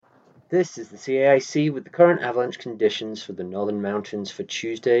This is the CAIC with the current avalanche conditions for the Northern Mountains for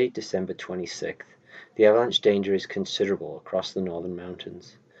Tuesday, December 26th. The avalanche danger is considerable across the Northern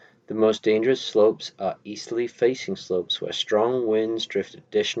Mountains. The most dangerous slopes are easterly facing slopes where strong winds drift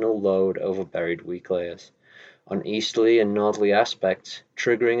additional load over buried weak layers. On easterly and northerly aspects,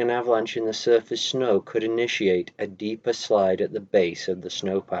 triggering an avalanche in the surface snow could initiate a deeper slide at the base of the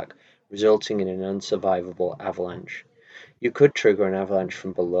snowpack, resulting in an unsurvivable avalanche. You could trigger an avalanche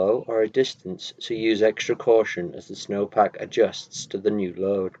from below or a distance, so use extra caution as the snowpack adjusts to the new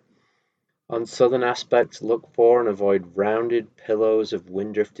load. On southern aspects, look for and avoid rounded pillows of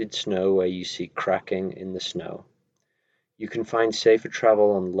wind-drifted snow where you see cracking in the snow. You can find safer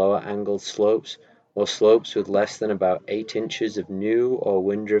travel on lower angled slopes or slopes with less than about 8 inches of new or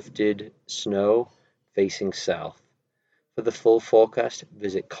wind-drifted snow facing south. For the full forecast,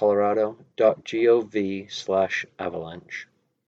 visit colorado.gov/avalanche.